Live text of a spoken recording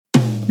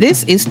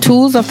This is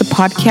Tools of the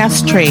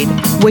Podcast Trade,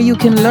 where you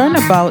can learn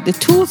about the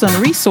tools and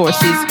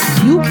resources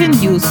you can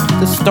use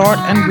to start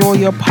and grow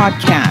your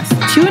podcast.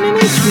 Tune in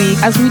each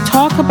week as we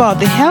talk about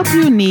the help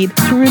you need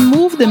to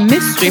remove the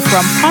mystery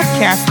from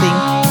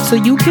podcasting so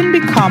you can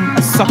become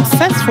a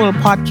successful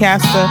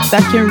podcaster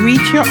that can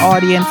reach your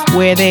audience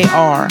where they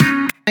are.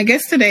 My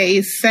guest today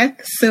is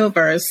Seth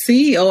Silvers,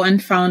 CEO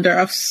and founder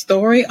of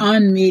Story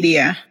on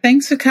Media.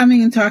 Thanks for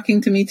coming and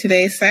talking to me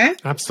today,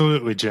 Seth.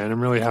 Absolutely, Jen. I'm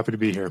really happy to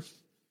be here.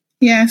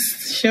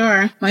 Yes,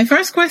 sure. My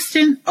first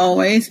question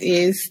always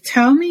is,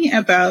 tell me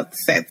about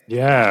Seth.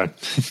 Yeah,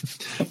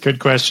 good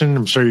question.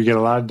 I'm sure you get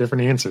a lot of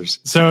different answers.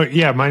 So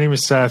yeah, my name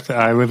is Seth.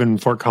 I live in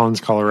Fort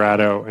Collins,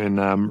 Colorado, and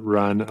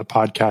run a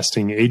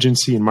podcasting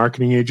agency and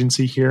marketing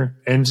agency here.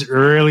 And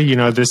really,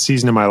 this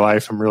season of my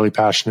life, I'm really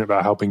passionate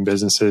about helping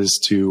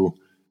businesses to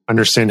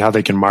understand how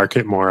they can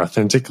market more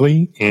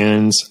authentically.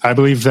 And I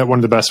believe that one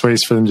of the best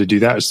ways for them to do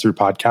that is through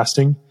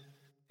podcasting.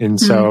 And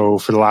so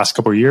for the last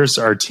couple of years,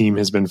 our team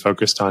has been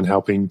focused on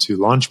helping to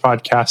launch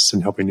podcasts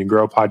and helping to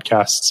grow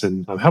podcasts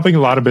and helping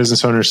a lot of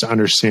business owners to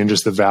understand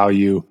just the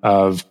value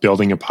of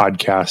building a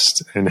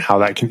podcast and how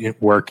that can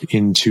work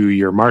into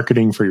your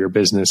marketing for your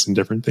business and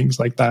different things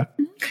like that.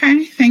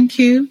 Okay, thank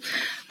you.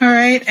 All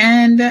right.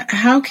 And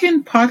how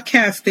can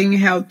podcasting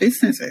help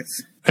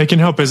businesses? It can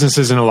help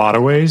businesses in a lot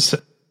of ways.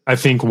 I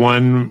think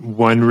one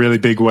really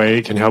big way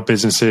it can help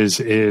businesses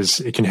is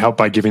it can help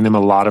by giving them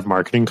a lot of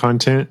marketing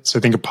content. So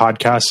I think a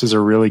podcast is a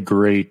really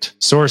great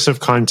source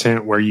of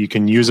content where you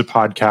can use a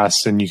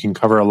podcast and you can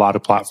cover a lot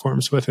of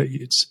platforms with it.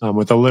 It's,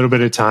 with a little bit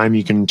of time,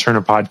 you can turn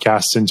a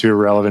podcast into a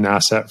relevant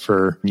asset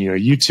for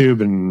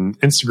YouTube and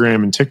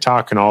Instagram and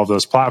TikTok and all of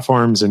those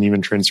platforms, and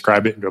even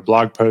transcribe it into a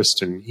blog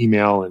post and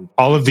email and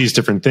all of these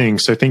different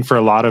things. So I think for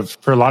a lot of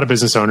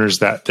business owners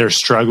that they're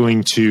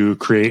struggling to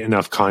create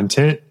enough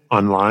content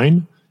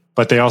online,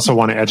 but they also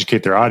want to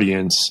educate their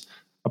audience,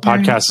 a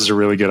podcast is a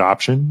really good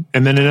option.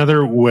 And then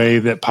another way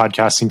that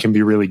podcasting can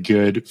be really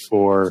good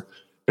for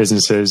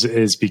businesses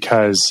is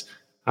because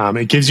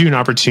it gives you an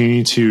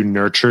opportunity to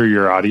nurture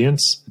your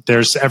audience.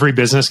 Every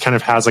business kind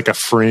of has like a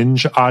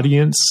fringe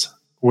audience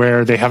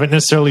where they haven't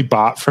necessarily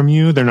bought from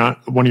you. They're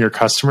not one of your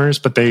customers,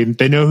 but they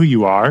know who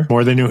you are,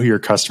 or they know who your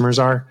customers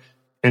are.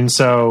 And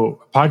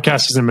so a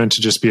podcast isn't meant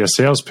to just be a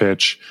sales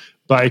pitch,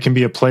 but it can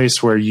be a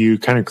place where you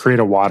kind of create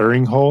a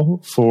watering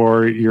hole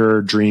for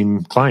your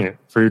dream client,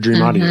 for your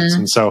dream audience.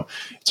 And so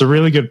it's a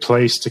really good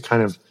place to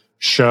kind of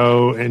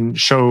show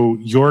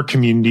your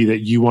community that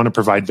you want to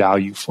provide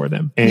value for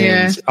them.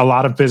 And a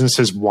lot of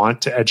businesses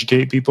want to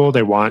educate people.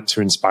 They want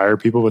to inspire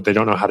people, but they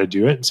don't know how to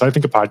do it. And so I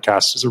think a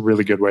podcast is a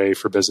really good way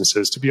for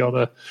businesses to be able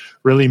to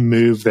really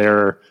move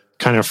their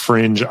kind of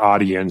fringe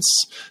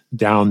audience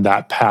down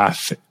that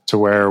path to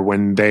where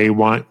when they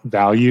want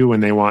value, when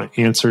they want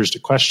answers to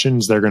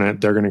questions, they're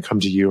gonna come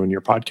to you and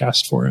your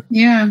podcast for it.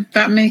 Yeah,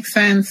 that makes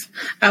sense.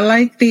 I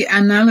like the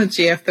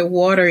analogy of the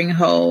watering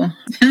hole.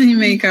 You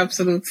make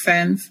absolute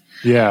sense.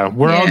 Yeah,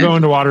 we're all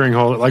going to watering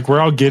hole. Like we're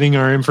all getting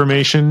our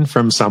information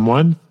from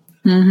someone.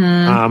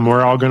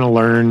 We're all going to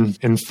learn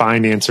and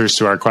find answers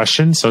to our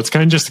questions. So it's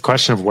kind of just a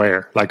question of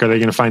where. Like, are they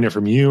going to find it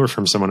from you or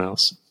from someone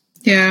else?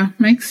 Yeah,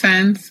 makes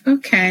sense.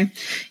 Okay.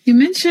 You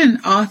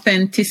mentioned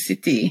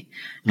authenticity,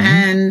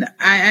 and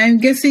I'm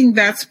guessing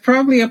that's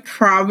probably a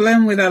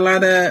problem with a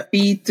lot of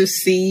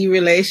B2C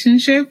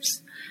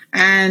relationships.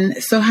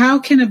 And so how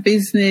can a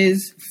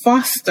business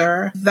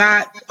foster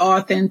that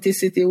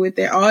authenticity with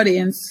their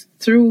audience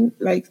through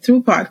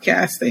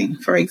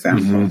podcasting, for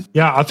example?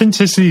 Yeah,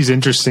 authenticity is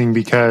interesting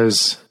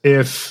because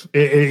if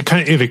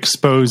it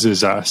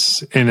exposes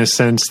us in a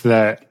sense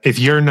that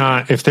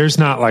if there's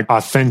not like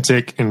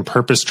authentic and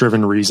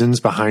purpose-driven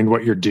reasons behind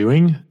what you're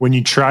doing, when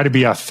you try to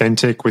be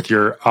authentic with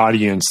your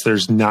audience,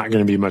 there's not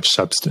going to be much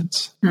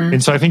substance.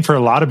 And so I think for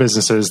a lot of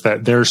businesses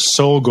that their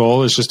sole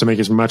goal is just to make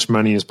as much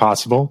money as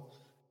possible.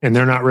 And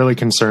they're not really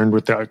concerned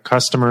with the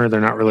customer. They're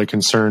not really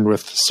concerned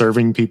with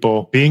serving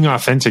people. Being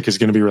authentic is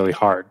going to be really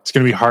hard. It's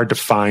going to be hard to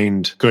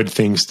find good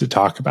things to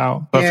talk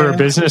about. But for a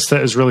business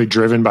that is really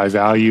driven by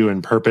value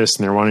and purpose,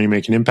 and they're wanting to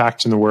make an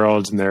impact in the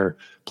world, and they're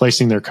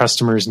placing their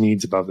customers'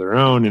 needs above their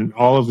own, and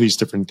all of these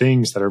different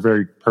things that are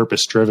very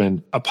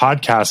purpose-driven, a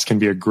podcast can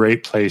be a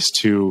great place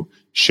to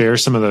share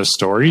some of those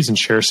stories and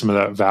share some of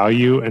that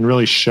value and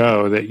really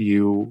show that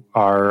you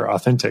are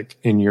authentic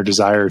in your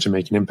desire to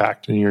make an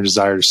impact and your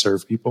desire to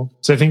serve people.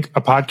 So I think a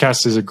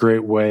podcast is a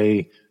great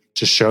way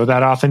to show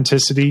that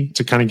authenticity.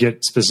 To kind of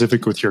get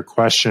specific with your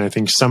question, I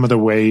think some of the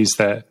ways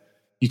that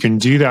you can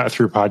do that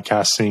through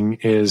podcasting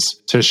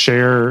is to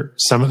share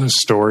some of the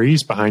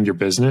stories behind your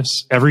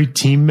business. Every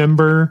team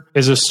member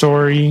is a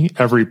story.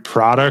 Every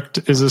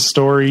product is a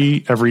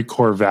story. Every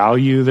core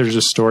value, there's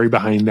a story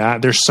behind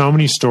that. There's so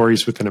many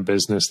stories within a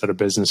business that a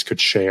business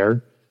could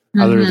share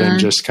other than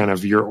just kind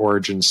of your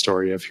origin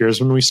story of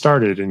here's when we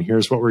started and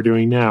here's what we're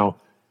doing now.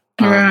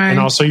 And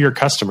also your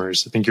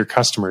customers. I think your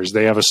customers,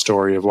 they have a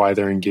story of why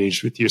they're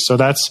engaged with you. So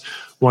that's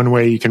one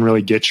way you can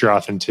really get your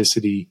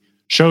authenticity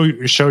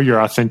show your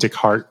authentic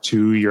heart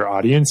to your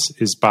audience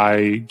is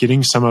by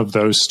getting some of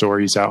those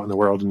stories out in the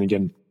world. And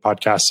again,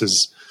 podcast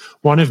is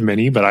one of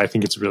many, but I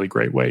think it's a really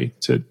great way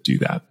to do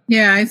that.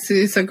 Yeah,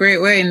 it's a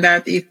great way in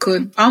that it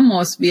could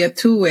almost be a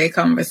two-way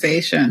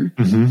conversation.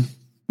 Mm-hmm.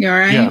 You're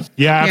right.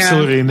 Yeah,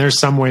 absolutely. And there's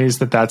some ways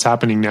that that's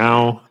happening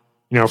now.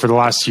 For the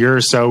last year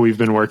or so, we've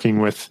been working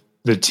with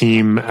the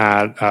team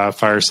at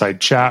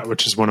Fireside Chat,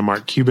 which is one of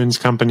Mark Cuban's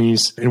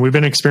companies. And we've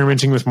been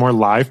experimenting with more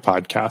live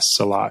podcasts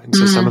a lot. And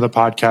so some of the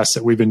podcasts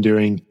that we've been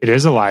doing, it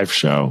is a live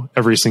show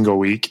every single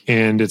week.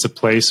 And it's a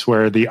place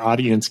where the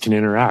audience can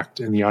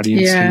interact and the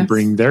audience can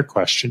bring their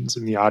questions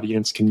and the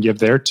audience can give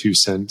their 2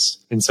 cents.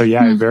 And so,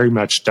 it very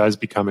much does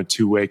become a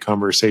two-way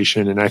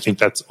conversation. And I think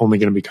that's only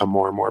going to become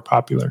more and more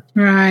popular.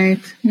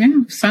 Right.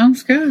 Yeah.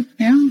 Sounds good.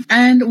 Yeah.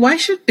 And why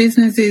should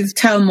businesses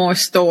tell more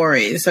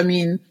stories? I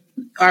mean,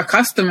 our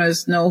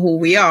customers know who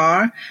we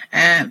are,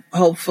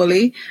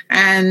 hopefully,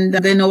 and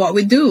they know what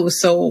we do.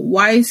 So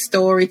why is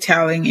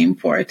storytelling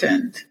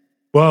important?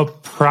 Well,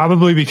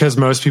 probably because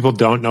most people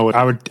don't know.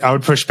 I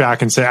would push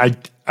back and say,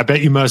 I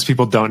bet you most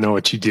people don't know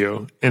what you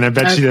do. And I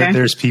bet you that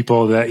there's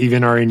people that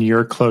even are in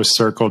your close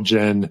circle,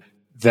 Jen,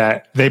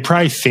 that they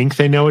probably think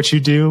they know what you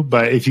do.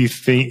 But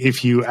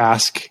if you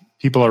ask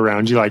people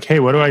around you, like, hey,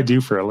 what do I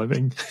do for a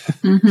living?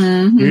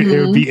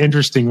 It would be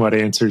interesting what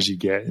answers you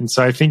get. And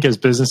so I think as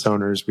business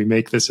owners, we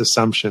make this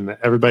assumption that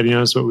everybody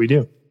knows what we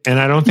do. And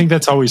I don't think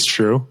that's always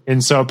true.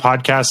 And so a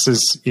podcast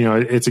is,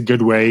 it's a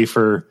good way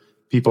for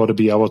people to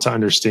be able to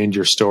understand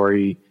your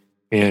story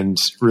and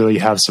really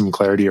have some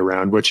clarity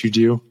around what you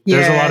do.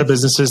 There's a lot of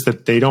businesses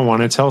that they don't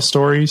want to tell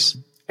stories.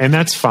 And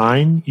that's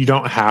fine. You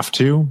don't have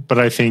to. But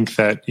I think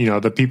that,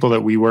 the people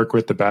that we work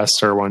with the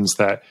best are ones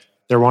that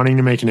they're wanting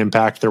to make an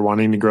impact. They're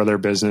wanting to grow their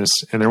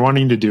business and they're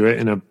wanting to do it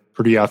in a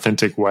pretty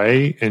authentic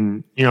way.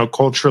 And,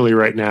 culturally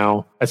right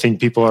now, I think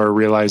people are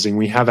realizing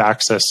we have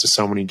access to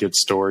so many good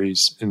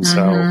stories. And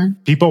so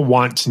people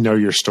want to know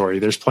your story.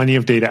 There's plenty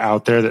of data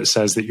out there that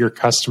says that your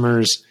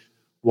customers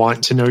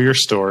want to know your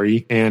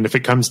story. And if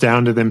it comes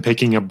down to them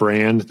picking a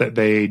brand that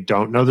they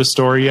don't know the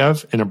story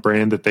of and a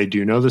brand that they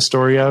do know the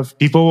story of,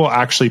 people will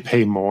actually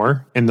pay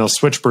more and they'll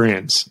switch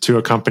brands to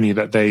a company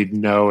that they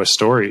know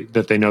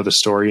the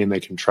story and they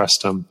can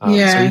trust them. So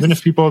even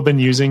if people have been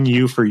using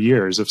you for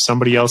years, if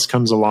somebody else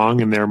comes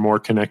along and they're more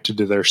connected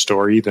to their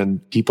story,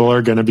 then people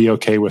are going to be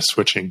okay with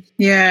switching.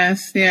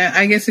 Yes. Yeah.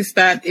 I guess it's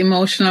that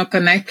emotional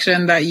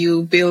connection that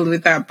you build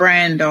with that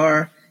brand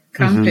or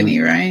company,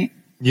 right?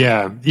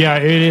 Yeah,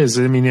 it is.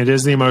 I mean, it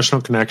is the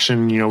emotional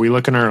connection. We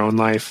look in our own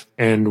life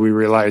and we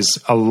realize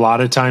a lot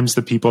of times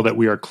the people that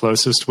we are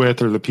closest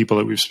with are the people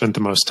that we've spent the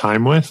most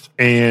time with.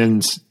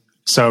 And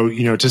so,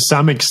 to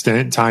some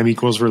extent, time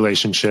equals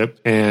relationship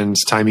and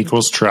time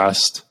equals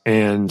trust.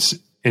 And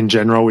in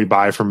general, we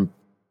buy from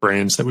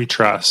brands that we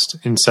trust.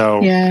 And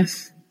so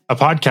a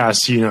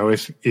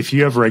podcast, if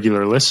you have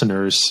regular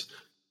listeners,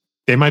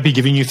 they might be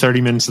giving you 30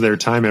 minutes of their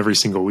time every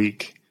single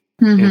week.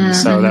 And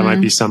so that might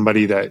be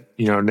somebody that,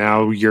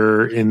 now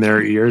you're in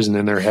their ears and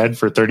in their head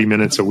for 30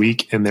 minutes a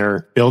week and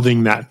they're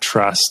building that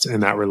trust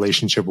and that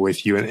relationship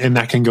with you. And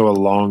that can go a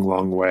long,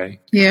 long way.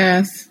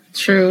 Yes,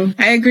 true.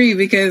 I agree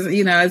because,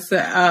 as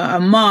a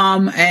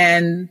mom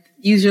and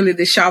usually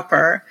the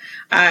shopper,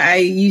 I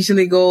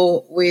usually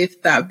go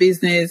with that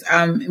business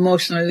I'm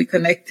emotionally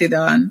connected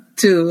on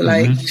to,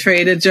 like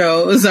Trader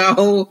Joe's or,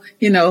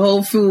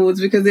 Whole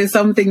Foods, because there's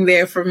something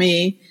there for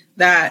me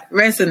that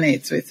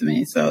resonates with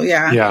me. So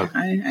I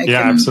can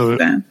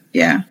absolutely. Understand.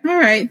 Yeah. All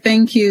right.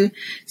 Thank you.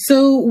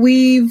 So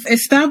we've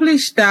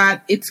established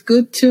that it's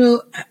good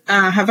to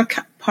have a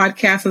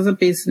podcast as a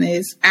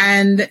business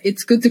and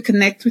it's good to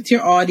connect with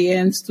your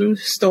audience through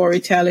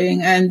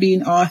storytelling and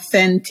being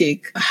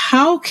authentic.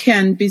 How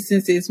can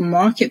businesses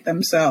market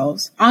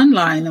themselves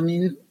online? I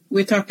mean,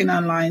 we're talking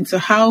online. So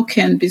how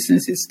can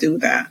businesses do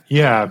that?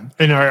 Yeah.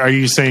 And are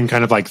you saying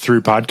kind of like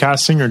through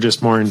podcasting or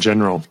just more in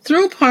general?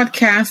 Through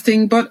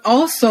podcasting, but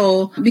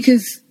also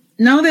because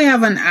now they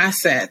have an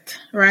asset,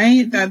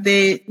 right?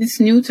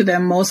 It's new to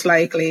them most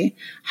likely.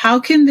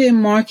 How can they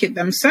market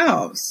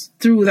themselves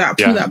through that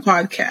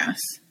podcast?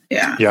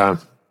 Yeah.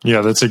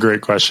 Yeah, that's a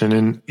great question.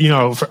 And,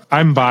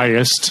 I'm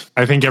biased.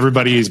 I think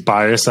everybody is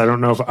biased. I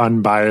don't know if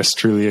unbiased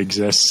truly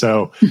exists.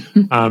 So,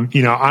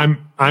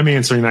 I'm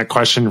answering that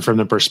question from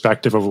the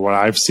perspective of what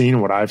I've seen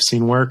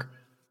work.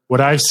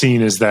 What I've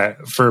seen is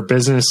that for a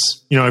business,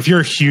 if you're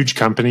a huge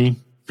company,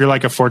 if you're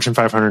like a Fortune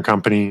 500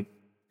 company,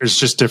 there's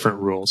just different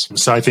rules.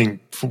 So I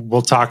think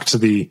we'll talk to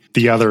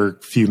the other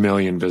few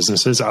million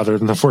businesses other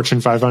than the Fortune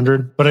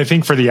 500. But I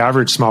think for the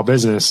average small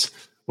business,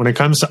 when it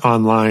comes to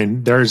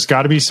online, there's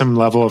got to be some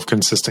level of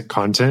consistent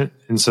content.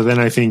 And so then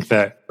I think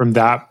that from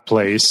that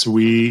place,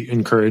 we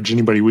encourage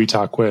anybody we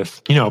talk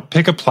with,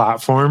 pick a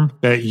platform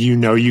that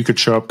you could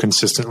show up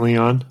consistently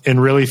on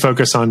and really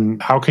focus on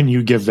how can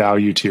you give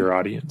value to your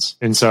audience.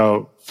 And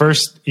so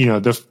first,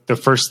 the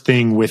first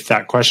thing with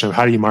that question of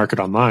how do you market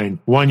online,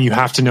 one, you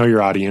have to know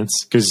your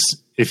audience, because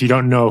if you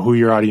don't know who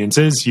your audience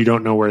is, you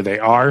don't know where they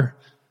are.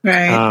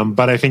 Right.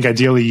 But I think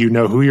ideally,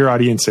 who your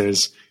audience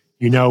is.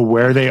 You know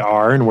where they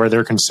are and where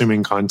they're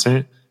consuming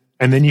content.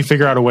 And then you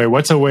figure out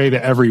what's a way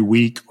that every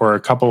week or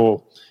a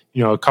couple,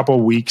 a couple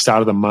of weeks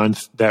out of the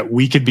month that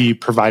we could be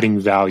providing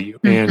value.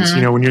 And,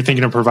 when you're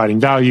thinking of providing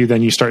value,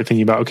 then you start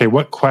thinking about, okay,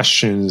 what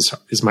questions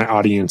is my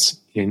audience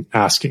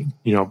asking?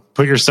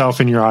 Put yourself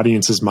in your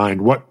audience's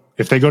mind.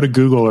 If they go to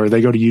Google or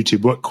they go to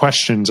YouTube, what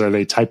questions are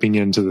they typing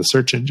into the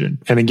search engine?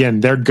 And again,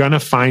 they're going to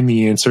find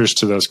the answers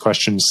to those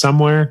questions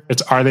somewhere.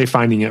 Are they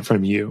finding it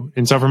from you?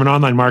 And so from an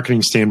online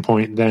marketing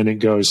standpoint, then it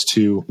goes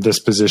to this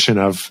position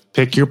of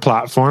pick your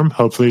platform.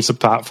 Hopefully it's a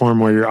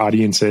platform where your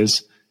audience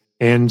is,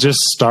 and just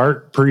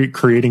start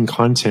creating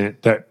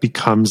content that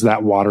becomes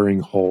that watering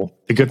hole.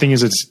 The good thing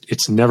is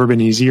it's never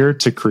been easier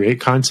to create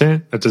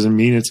content. That doesn't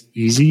mean it's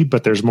easy,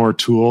 but there's more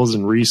tools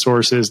and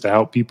resources to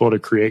help people to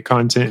create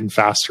content in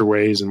faster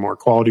ways and more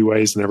quality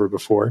ways than ever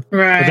before.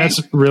 Right. But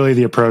that's really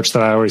the approach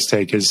that I always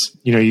take is,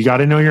 you got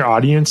to know your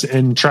audience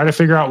and try to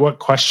figure out what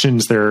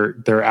questions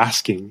they're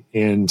asking.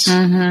 And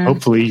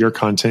hopefully your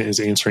content is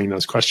answering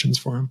those questions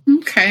for them.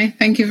 Okay.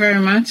 Thank you very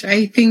much.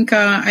 I think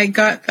I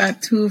got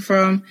that too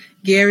from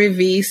Gary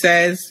V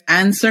says,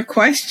 answer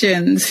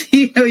questions.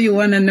 You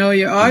want to know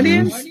your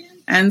audience,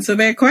 answer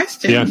their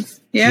questions.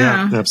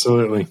 Yeah,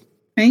 absolutely.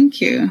 Thank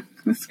you.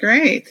 That's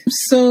great.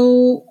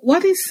 So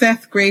what is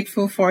Seth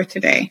grateful for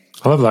today?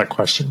 I love that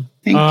question.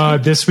 Thank you.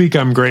 This week,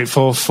 I'm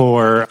grateful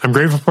for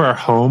our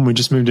home. We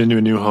just moved into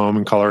a new home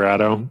in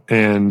Colorado,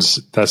 and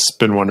that's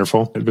been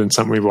wonderful. It's been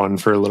something we've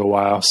wanted for a little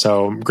while.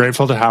 So I'm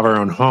grateful to have our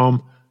own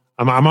home.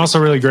 I'm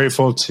also really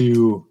grateful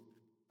to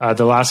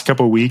the last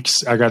couple of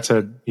weeks. I got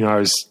to, I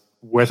was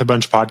with a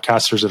bunch of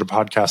podcasters at a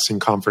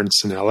podcasting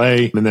conference in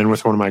LA, and then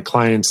with one of my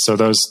clients. So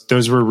that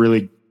was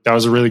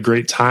a really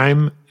great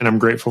time, and I'm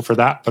grateful for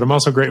that. But I'm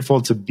also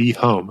grateful to be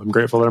home. I'm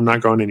grateful that I'm not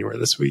going anywhere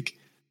this week,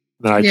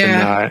 that I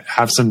can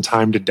have some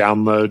time to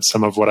download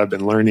some of what I've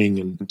been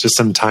learning and just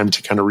some time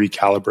to kind of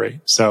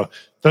recalibrate. So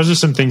those are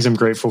some things I'm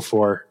grateful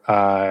for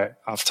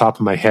off the top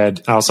of my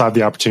head. I also have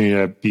the opportunity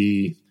to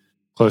be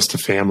close to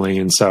family,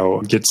 and so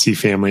get to see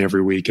family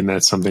every week, and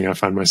that's something I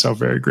find myself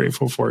very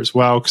grateful for as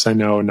well, because I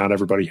know not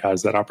everybody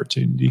has that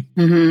opportunity.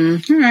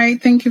 All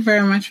right, thank you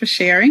very much for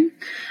sharing.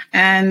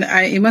 And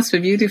it must be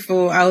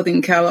beautiful out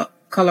in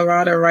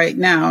Colorado right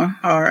now,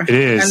 or it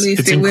is. At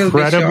least it's it will be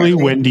incredibly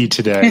shortly. windy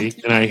today,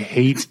 and I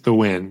hate the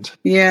wind.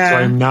 Yeah, so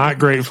I'm not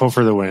grateful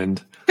for the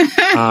wind.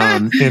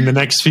 And the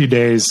next few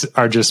days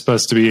are just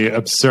supposed to be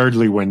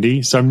absurdly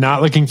windy, so I'm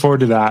not looking forward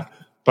to that.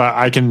 But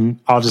I can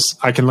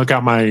look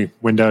out my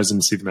windows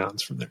and see the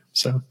mountains from there.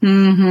 So,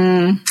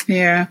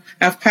 yeah,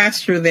 I've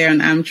passed through there on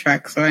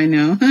Amtrak, so I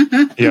know.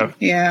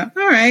 Yeah.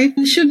 All right.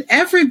 Should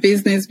every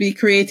business be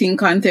creating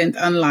content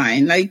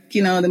online? Like,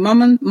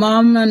 the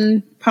mom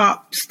and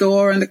pop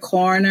store in the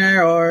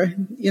corner, or,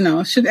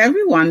 should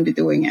everyone be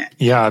doing it?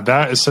 Yeah,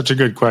 that is such a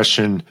good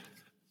question.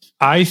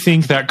 I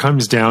think that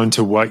comes down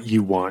to what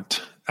you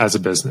want as a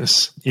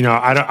business.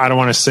 I don't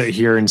want to sit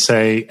here and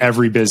say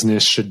every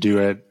business should do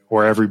it,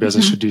 or every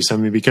business should do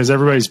something, because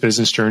everybody's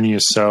business journey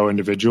is so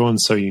individual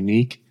and so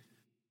unique.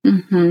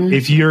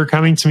 If you're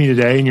coming to me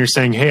today and you're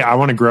saying, hey, I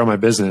want to grow my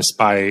business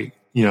by,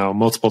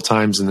 multiple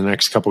times in the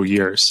next couple of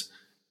years,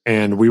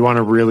 and we want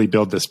to really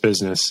build this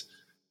business,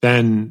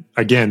 then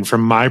again,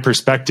 from my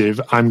perspective,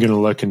 I'm going to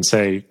look and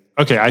say,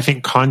 okay, I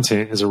think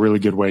content is a really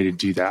good way to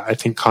do that. I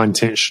think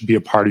content should be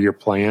a part of your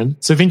plan.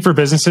 So I think for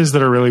businesses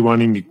that are really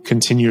wanting to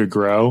continue to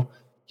grow,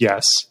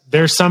 yes,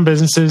 there's some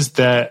businesses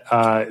that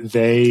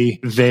they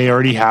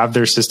already have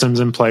their systems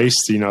in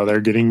place.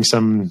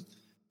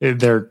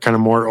 They're kind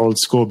of more old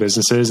school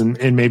businesses,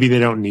 and maybe they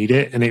don't need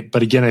it.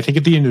 But again, I think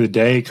at the end of the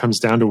day, it comes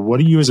down to, what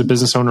do you as a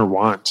business owner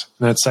want?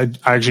 And I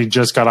actually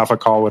just got off a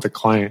call with a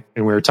client,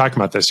 and we were talking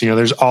about this.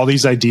 There's all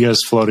these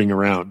ideas floating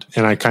around,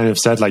 and I kind of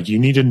said, you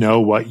need to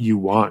know what you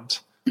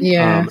want.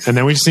 Yeah. And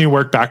then we just need to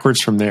work backwards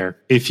from there.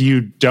 If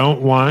you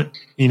don't want,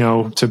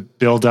 to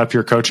build up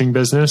your coaching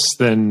business,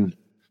 then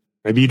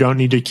maybe you don't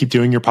need to keep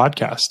doing your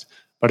podcast.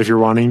 But if you're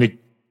wanting to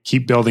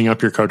keep building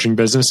up your coaching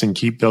business and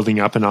keep building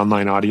up an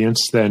online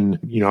audience, then,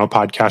 a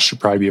podcast should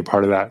probably be a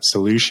part of that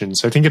solution.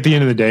 So I think at the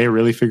end of the day, it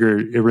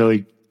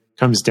really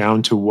comes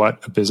down to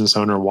what a business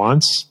owner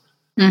wants.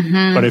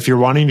 But if you're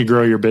wanting to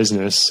grow your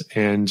business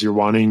and you're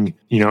wanting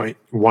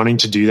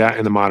to do that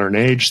in the modern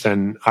age,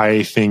 then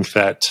I think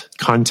that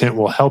content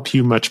will help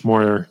you much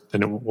more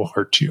than it will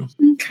hurt you.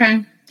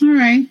 Okay. All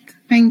right.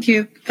 Thank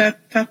you.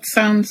 That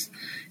sounds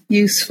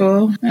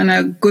useful and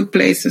a good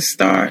place to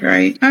start,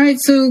 right? All right.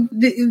 So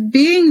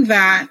being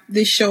that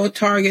the show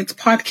targets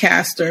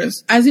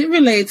podcasters, as it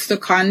relates to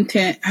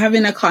content,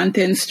 having a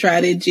content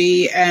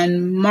strategy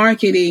and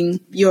marketing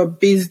your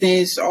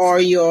business or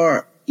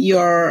your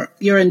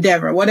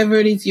endeavor, whatever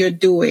it is you're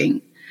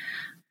doing,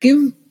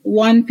 give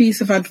one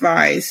piece of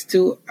advice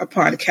to a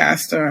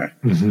podcaster.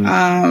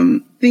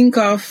 Think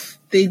of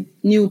the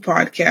new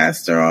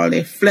podcaster or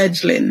the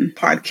fledgling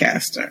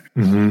podcaster.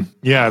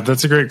 Yeah,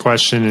 that's a great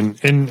question.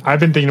 And I've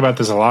been thinking about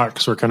this a lot,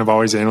 because we're kind of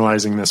always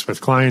analyzing this with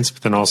clients,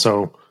 but then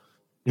also,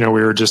 we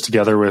were just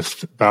together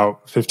with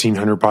about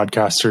 1,500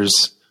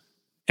 podcasters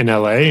in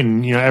LA,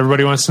 and,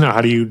 everybody wants to know,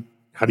 how do you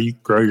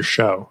grow your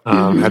show?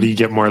 How do you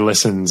get more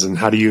listens, and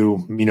how do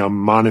you,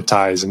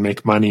 monetize and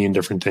make money in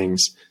different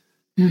things?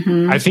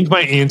 I think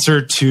my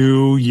answer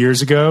 2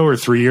 years ago or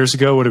 3 years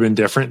ago would have been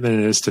different than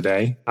it is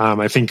today.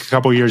 I think a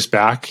couple years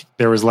back,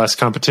 there was less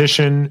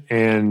competition,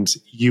 and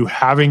you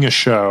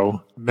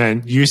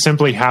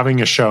simply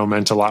having a show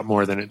meant a lot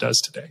more than it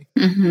does today.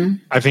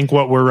 I think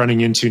what we're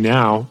running into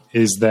now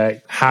is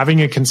that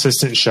having a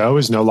consistent show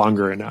is no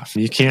longer enough.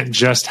 You can't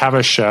just have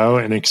a show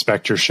and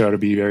expect your show to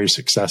be very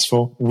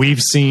successful.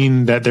 We've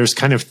seen that there's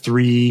kind of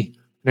three.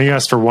 Now you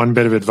asked for one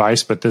bit of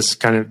advice, but this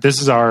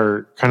is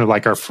our kind of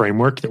like our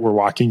framework that we're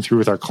walking through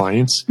with our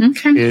clients.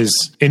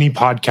 Is any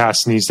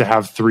podcast needs to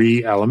have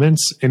 3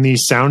 elements, and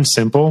these sound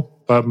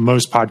simple, but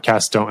most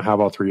podcasts don't have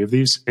all 3 of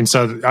these. And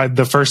so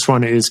the first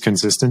one is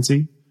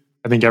consistency.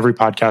 I think every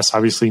podcast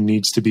obviously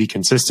needs to be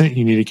consistent.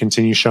 You need to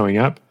continue showing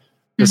up.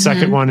 The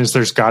second one is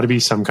there's got to be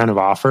some kind of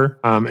offer.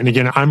 And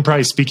again, I'm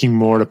probably speaking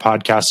more to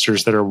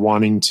podcasters that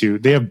are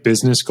they have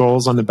business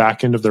goals on the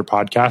back end of their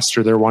podcast,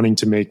 or they're wanting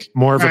to make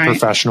more of a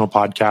professional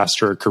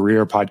podcast or a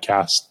career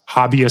podcast.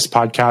 Hobbyist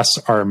podcasts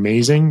are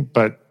amazing,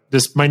 but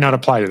this might not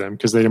apply to them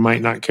because they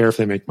might not care if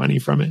they make money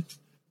from it.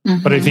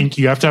 But I think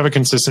you have to have a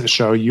consistent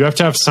show. You have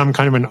to have some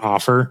kind of an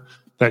offer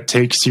that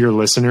takes your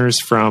listeners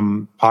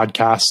from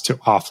podcast to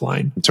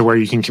offline, to where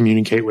you can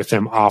communicate with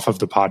them off of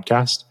the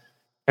podcast.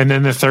 And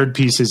then the third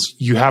piece is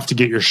you have to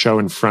get your show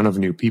in front of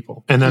new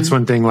people. And that's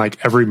one thing,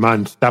 like every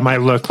month, that might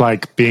look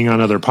like being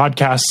on other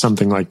podcasts,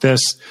 something like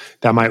this.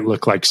 That might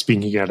look like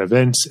speaking at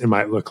events. It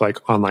might look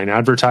like online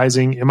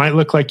advertising. It might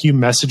look like you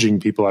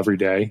messaging people every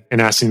day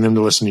and asking them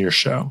to listen to your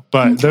show.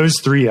 But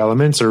those 3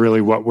 elements are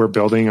really what we're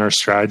building our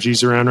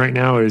strategies around right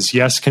now is,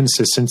 yes,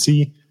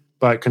 consistency,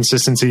 but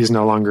consistency is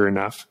no longer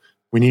enough.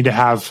 We need to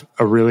have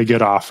a really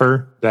good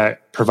offer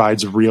that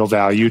provides real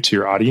value to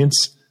your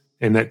audience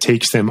and that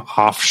takes them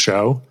off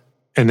show.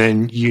 And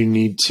then you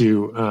need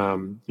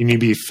to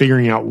be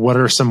figuring out what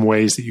are some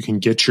ways that you can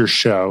get your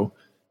show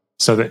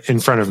so that in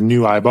front of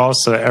new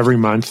eyeballs, so that every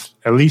month,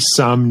 at least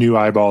some new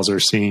eyeballs are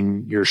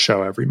seeing your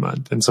show every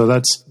month. And so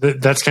that's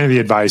kind of the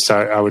advice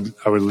I would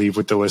leave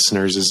with the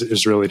listeners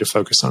is really to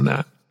focus on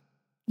that.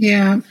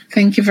 Yeah.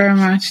 Thank you very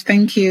much.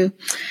 Thank you.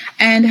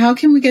 And how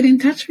can we get in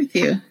touch with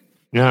you?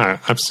 Yeah,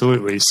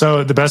 absolutely.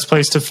 So the best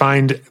place to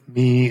find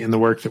me and the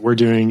work that we're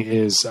doing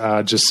is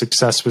just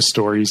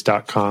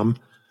successwithstories.com.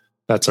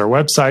 That's our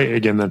website.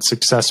 Again, that's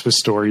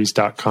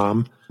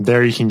successwithstories.com.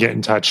 There you can get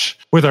in touch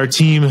with our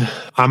team.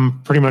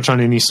 I'm pretty much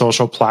on any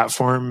social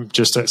platform,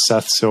 just at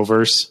Seth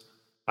Silvers,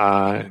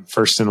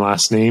 first and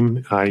last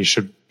name. You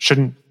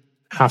shouldn't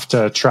have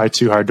to try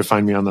too hard to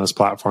find me on those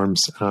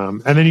platforms.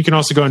 And then you can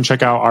also go and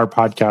check out our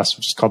podcast,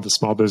 which is called the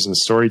Small Business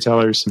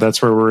Storytellers. That's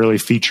where we're really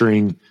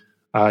featuring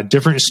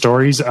different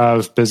stories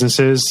of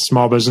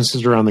small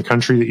businesses around the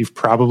country that you've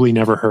probably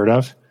never heard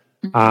of,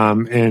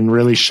 and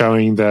really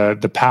showing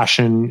the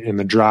passion and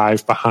the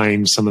drive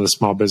behind some of the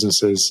small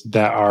businesses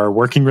that are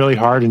working really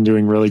hard and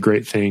doing really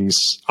great things,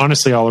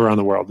 honestly, all around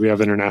the world. We have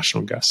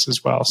international guests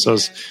as well. So you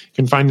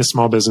can find the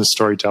Small Business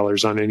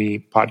Storytellers on any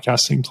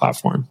podcasting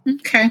platform.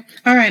 Okay.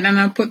 All right. And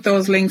I'll put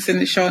those links in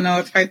the show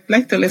notes. I'd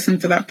like to listen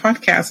to that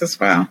podcast as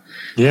well.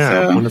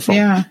 Yeah. Wonderful.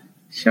 Yeah.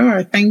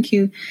 Sure. Thank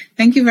you.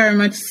 Thank you very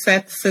much,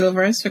 Seth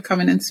Silvers, for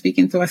coming and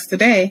speaking to us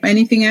today.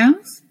 Anything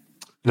else?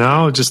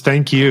 No, just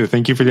thank you.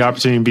 Thank you for the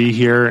opportunity to be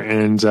here.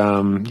 And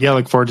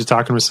look forward to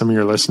talking with some of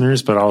your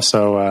listeners, but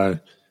also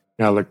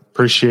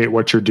appreciate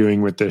what you're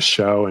doing with this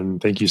show. And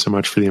thank you so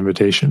much for the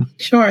invitation.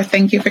 Sure.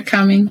 Thank you for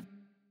coming.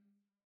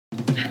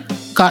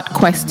 Got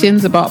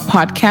questions about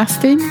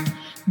podcasting?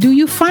 Do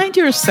you find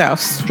yourself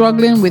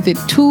struggling with the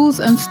tools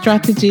and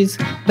strategies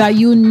that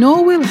you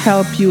know will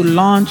help you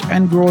launch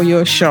and grow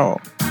your show?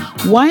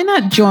 Why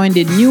not join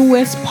the New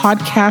West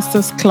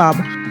Podcasters Club,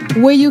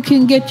 where you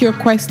can get your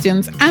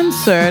questions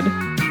answered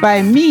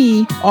by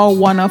me or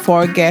one of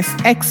our guest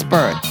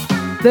experts?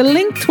 The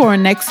link to our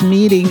next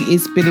meeting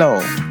is below.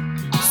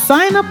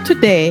 Sign up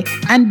today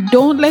and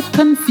don't let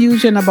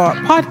confusion about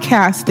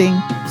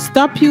podcasting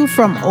stop you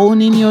from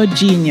owning your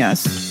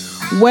genius.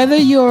 Whether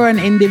you're an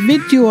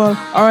individual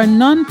or a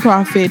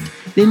nonprofit,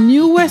 the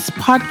New West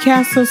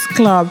Podcasters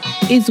Club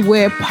is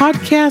where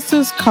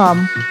podcasters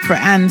come for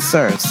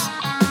answers.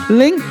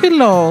 Link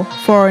below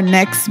for our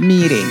next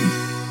meeting.